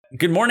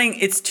Good morning.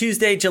 It's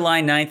Tuesday,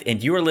 July 9th,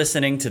 and you are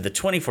listening to the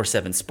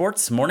 24/7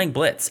 Sports Morning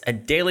Blitz, a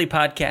daily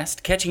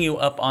podcast catching you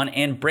up on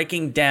and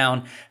breaking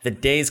down the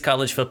day's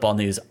college football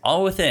news,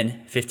 all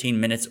within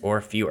 15 minutes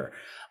or fewer.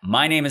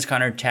 My name is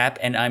Connor Tapp,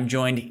 and I'm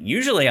joined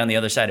usually on the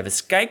other side of a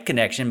Skype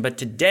connection, but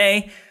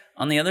today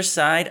on the other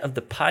side of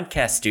the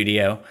podcast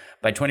studio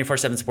by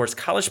 24/7 Sports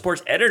college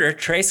sports editor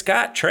Trey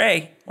Scott.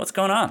 Trey, what's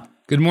going on?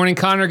 Good morning,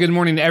 Connor. Good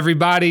morning,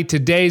 everybody.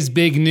 Today's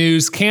big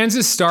news: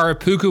 Kansas star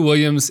Pooka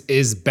Williams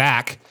is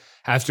back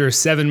after a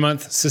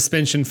 7-month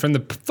suspension from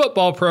the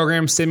football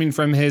program stemming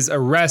from his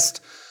arrest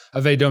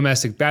of a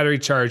domestic battery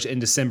charge in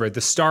December. The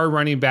star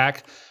running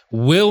back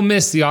will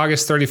miss the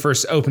August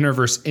 31st opener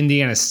versus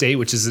Indiana State,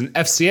 which is an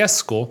FCS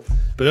school.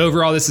 But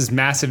overall, this is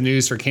massive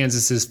news for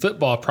Kansas's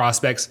football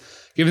prospects,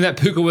 given that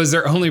Pooka was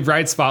their only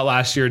bright spot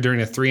last year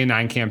during a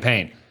 3-9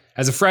 campaign.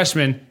 As a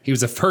freshman, he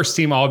was a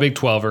first-team All-Big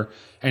 12er,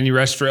 and he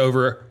rushed for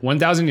over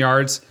 1,000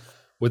 yards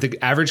with an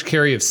average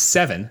carry of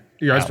 7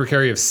 yards per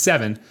carry of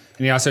 7.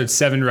 And he also had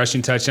 7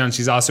 rushing touchdowns.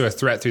 He's also a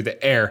threat through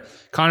the air.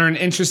 Connor, an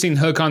interesting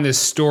hook on this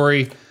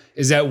story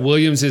is that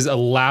Williams is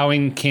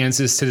allowing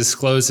Kansas to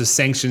disclose the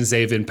sanctions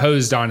they've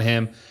imposed on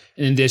him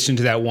in addition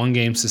to that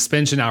 1-game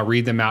suspension. I'll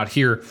read them out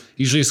here.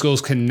 Usually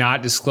schools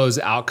cannot disclose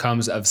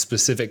outcomes of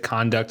specific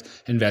conduct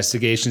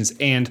investigations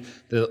and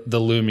the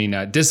looming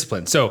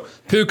discipline. So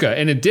Pooka,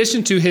 in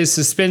addition to his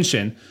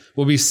suspension,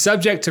 will be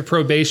subject to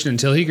probation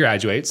until he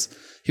graduates.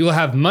 He will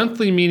have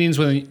monthly meetings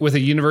with a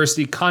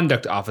university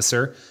conduct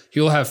officer. He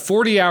will have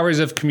 40 hours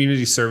of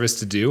community service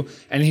to do,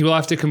 and he will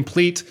have to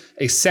complete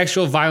a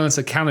sexual violence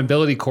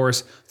accountability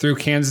course through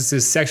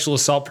Kansas's Sexual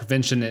Assault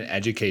Prevention and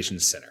Education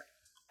Center.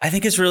 I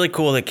think it's really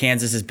cool that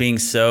Kansas is being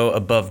so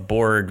above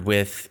board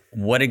with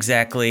what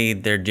exactly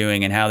they're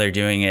doing and how they're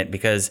doing it,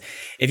 because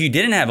if you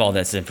didn't have all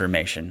this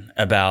information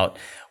about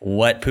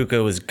what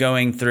Pooka was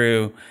going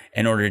through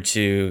in order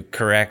to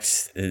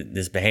correct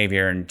this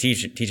behavior and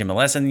teach him a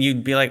lesson,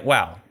 you'd be like,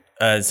 wow,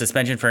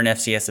 suspension for an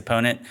FCS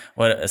opponent,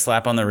 what a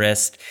slap on the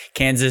wrist.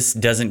 Kansas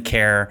doesn't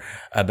care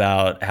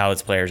about how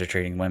its players are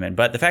treating women.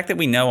 But the fact that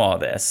we know all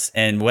this,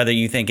 and whether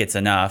you think it's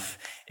enough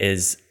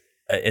is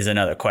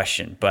another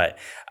question. But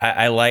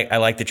I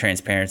like the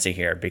transparency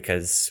here,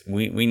 because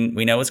we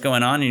know what's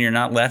going on, and you're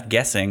not left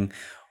guessing.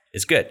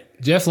 It's good.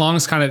 Jeff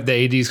Long's the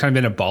AD's kind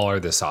of been a baller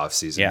this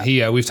offseason.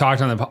 Yeah. We've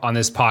talked on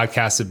this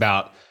podcast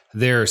about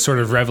their sort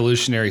of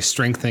revolutionary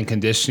strength and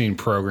conditioning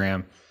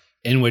program,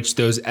 in which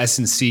those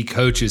S&C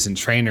coaches and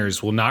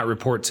trainers will not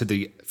report to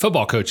the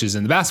football coaches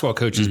and the basketball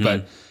coaches,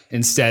 but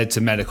instead to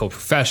medical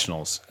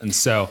professionals. And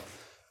so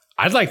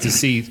I'd like to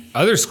see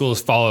other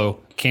schools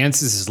follow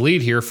Kansas's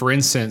lead here. For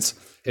instance,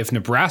 if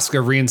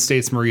Nebraska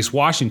reinstates Maurice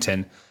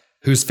Washington,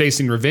 who's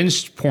facing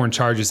revenge porn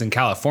charges in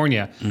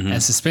California,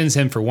 and suspends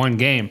him for 1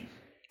 game,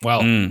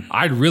 well,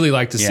 I'd really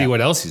like to see what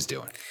else he's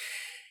doing.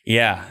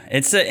 Yeah,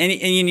 it's and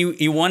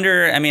you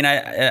wonder. I mean,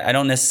 I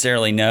don't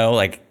necessarily know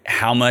like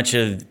how much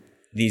of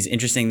these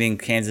interesting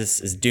things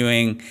Kansas is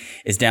doing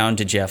is down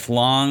to Jeff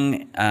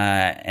Long,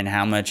 and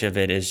how much of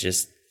it is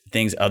just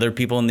things other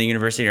people in the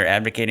university are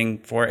advocating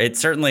for. It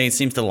certainly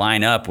seems to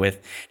line up with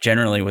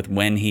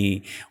when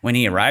he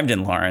arrived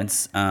in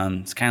Lawrence.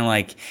 It's kind of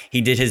like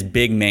he did his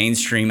big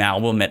mainstream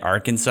album at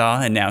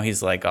Arkansas, and now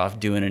he's like off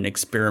doing an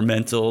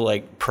experimental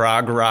like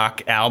prog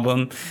rock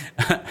album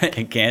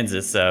in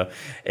Kansas. So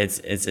it's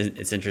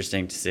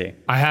interesting to see.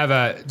 I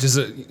have just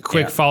a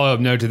quick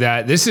follow-up note to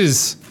that. This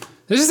is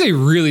a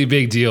really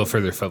big deal for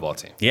their football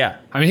team. Yeah,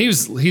 I mean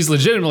he's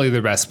legitimately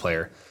their best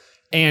player.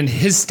 And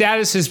his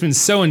status has been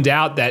so in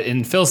doubt that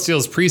in Phil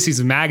Steele's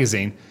preseason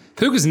magazine,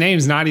 Pooka's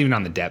name's not even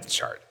on the depth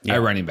chart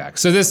at running back.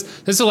 So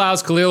this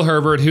allows Khalil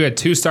Herbert, who had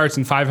 2 starts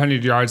and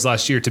 500 yards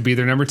last year, to be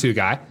their number 2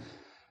 guy.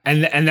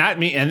 And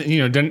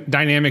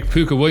dynamic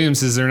Pooka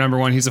Williams is their number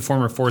 1. He's a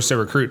former 4-star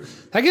recruit.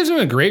 That gives them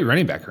a great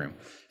running back room.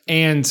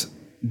 And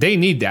they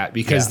need that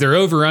because they're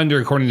over-under,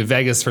 according to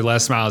Vegas, for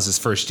Les Miles'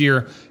 first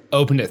year,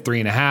 opened at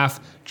 3.5,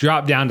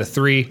 dropped down to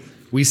 3.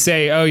 We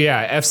say, oh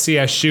yeah,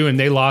 FCS shoe, and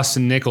they lost to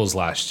Nichols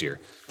last year.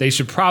 They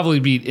should probably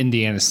beat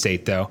Indiana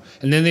State, though.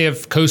 And then they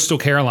have Coastal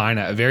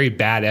Carolina, a very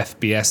bad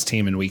FBS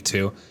team in week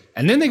 2.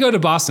 And then they go to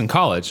Boston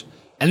College.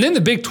 And then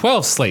the Big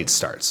 12 slate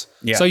starts.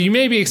 Yeah. So you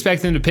may be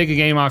expecting them to pick a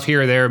game off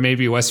here or there,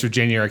 maybe West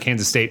Virginia or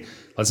Kansas State.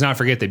 Let's not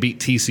forget they beat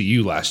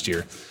TCU last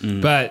year.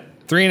 But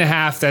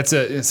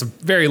 3.5, it's a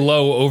very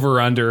low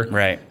over-under.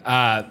 Right.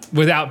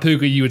 Without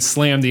Pooka, you would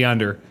slam the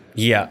under.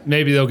 Yeah.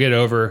 Maybe they'll get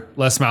over.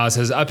 Les Miles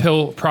has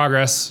uphill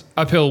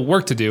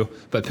work to do,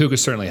 but Pooka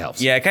certainly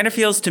helps. Yeah, it kind of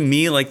feels to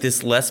me like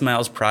this Les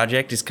Miles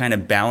project is kind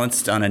of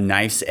balanced on a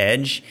knife's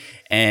edge,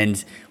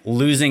 and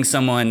losing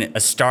someone, a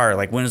star,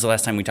 like when was the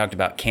last time we talked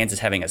about Kansas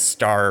having a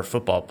star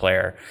football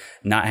player?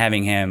 Not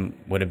having him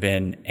would have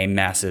been a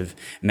massive,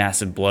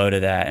 massive blow to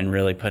that and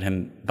really put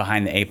him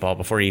behind the 8 ball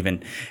before he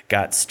even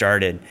got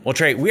started. Well,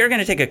 Trey, we are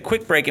going to take a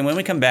quick break, and when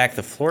we come back,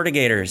 the Florida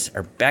Gators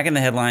are back in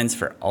the headlines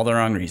for all the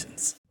wrong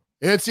reasons.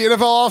 It's the NFL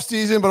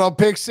offseason, but on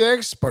Pick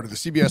Six, part of the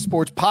CBS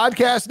Sports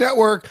Podcast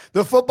Network,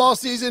 the football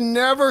season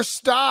never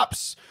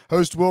stops.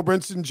 Host Will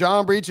Brinson,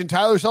 John Breach, and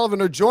Tyler Sullivan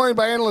are joined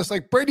by analysts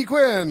like Brady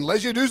Quinn,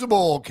 Lesia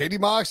Dusable, Katie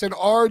Mox, and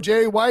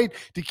RJ White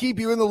to keep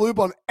you in the loop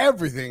on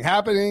everything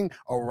happening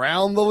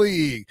around the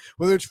league.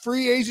 Whether it's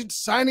free agents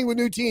signing with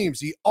new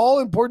teams, the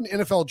all-important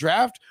NFL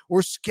draft,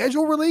 or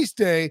schedule release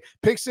day,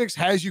 Pick Six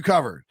has you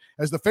covered.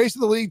 As the face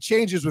of the league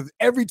changes with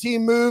every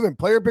team move and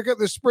player pickup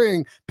this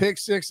spring, Pick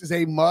Six is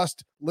a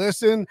must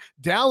listen.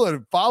 Download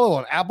and follow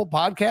on Apple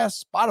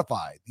Podcasts,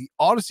 Spotify, the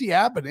Odyssey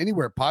app, and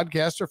anywhere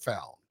podcasts are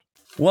found.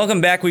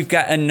 Welcome back. We've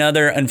got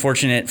another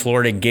unfortunate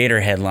Florida Gator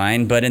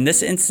headline, but in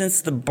this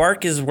instance, the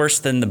bark is worse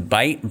than the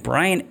bite.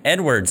 Brian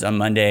Edwards on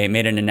Monday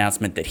made an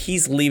announcement that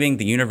he's leaving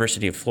the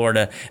University of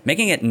Florida,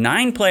 making it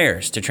 9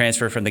 players to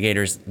transfer from the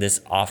Gators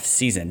this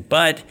offseason.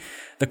 But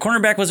the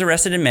cornerback was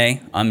arrested in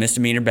May on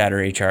misdemeanor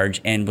battery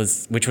charge,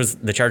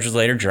 the charge was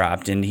later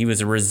dropped, and he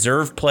was a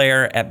reserve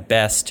player at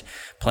best,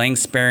 playing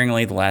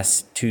sparingly the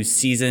last 2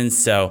 seasons.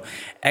 So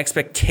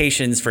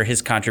expectations for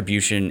his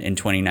contribution in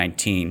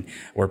 2019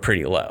 were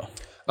pretty low.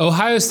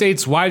 Ohio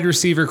State's wide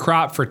receiver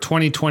crop for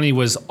 2020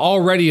 was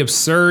already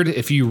absurd.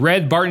 If you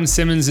read Barton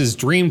Simmons'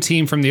 dream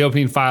team from the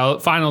opening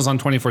finals on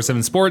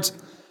 24/7 Sports,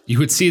 you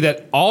would see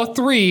that all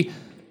 3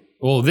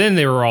 of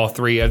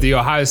the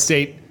Ohio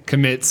State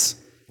commits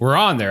were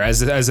on there as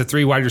the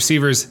 3 wide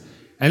receivers.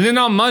 And then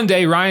on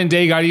Monday, Ryan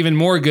Day got even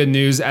more good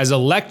news as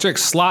electric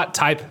slot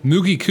type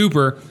Mookie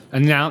Cooper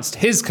announced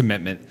his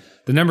commitment.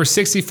 The number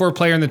 64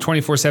 player in the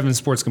 24/7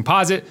 Sports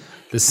composite,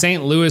 the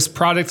St. Louis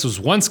product, was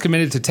once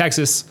committed to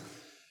Texas.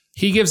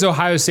 He gives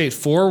Ohio State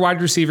 4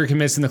 wide receiver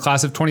commits in the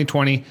class of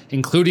 2020,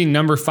 including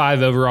number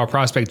 5 overall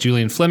prospect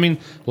Julian Fleming.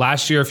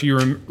 Last year, if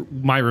you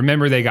might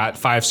remember, they got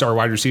 5-star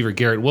wide receiver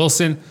Garrett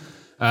Wilson.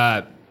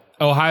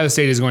 Ohio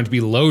State is going to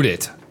be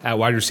loaded at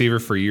wide receiver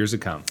for years to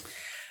come.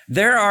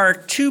 There are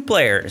 2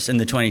 players in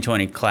the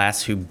 2020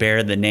 class who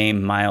bear the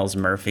name Myles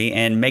Murphy,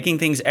 and making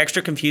things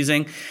extra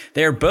confusing,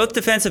 they are both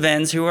defensive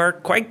ends who are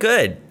quite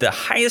good. The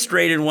highest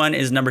rated one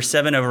is number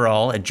 7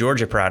 overall, a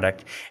Georgia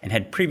product, and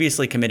had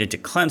previously committed to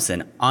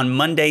Clemson. On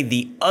Monday,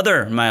 the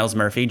other Myles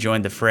Murphy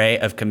joined the fray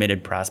of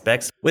committed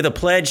prospects with a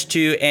pledge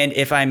to, and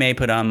if I may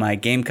put on my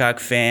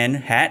Gamecock fan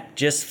hat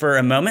just for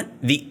a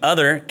moment, the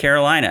other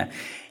Carolina.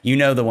 You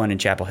know, the one in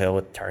Chapel Hill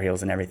with Tar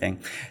Heels and everything.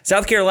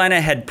 South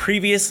Carolina had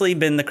previously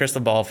been the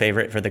crystal ball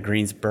favorite for the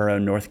Greensboro,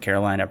 North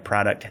Carolina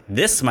product.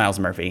 This Myles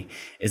Murphy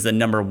is the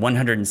number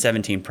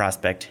 117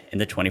 prospect in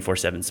the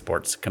 24/7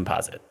 Sports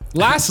composite.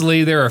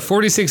 Lastly, there are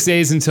 46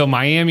 days until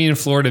Miami and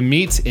Florida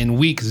meet in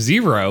week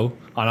 0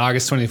 on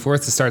August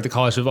 24th to start the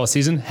college football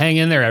season. Hang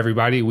in there,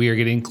 everybody. We are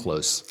getting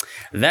close.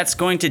 That's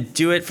going to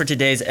do it for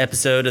today's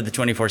episode of the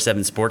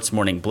 24/7 Sports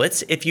Morning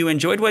Blitz. If you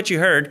enjoyed what you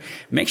heard,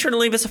 make sure to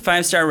leave us a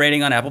 5-star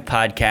rating on Apple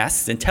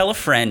Podcasts and tell a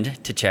friend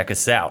to check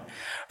us out.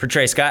 For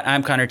Trey Scott,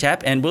 I'm Connor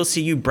Tapp, and we'll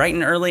see you bright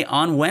and early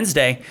on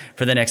Wednesday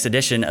for the next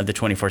edition of the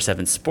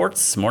 24/7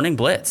 Sports Morning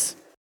Blitz.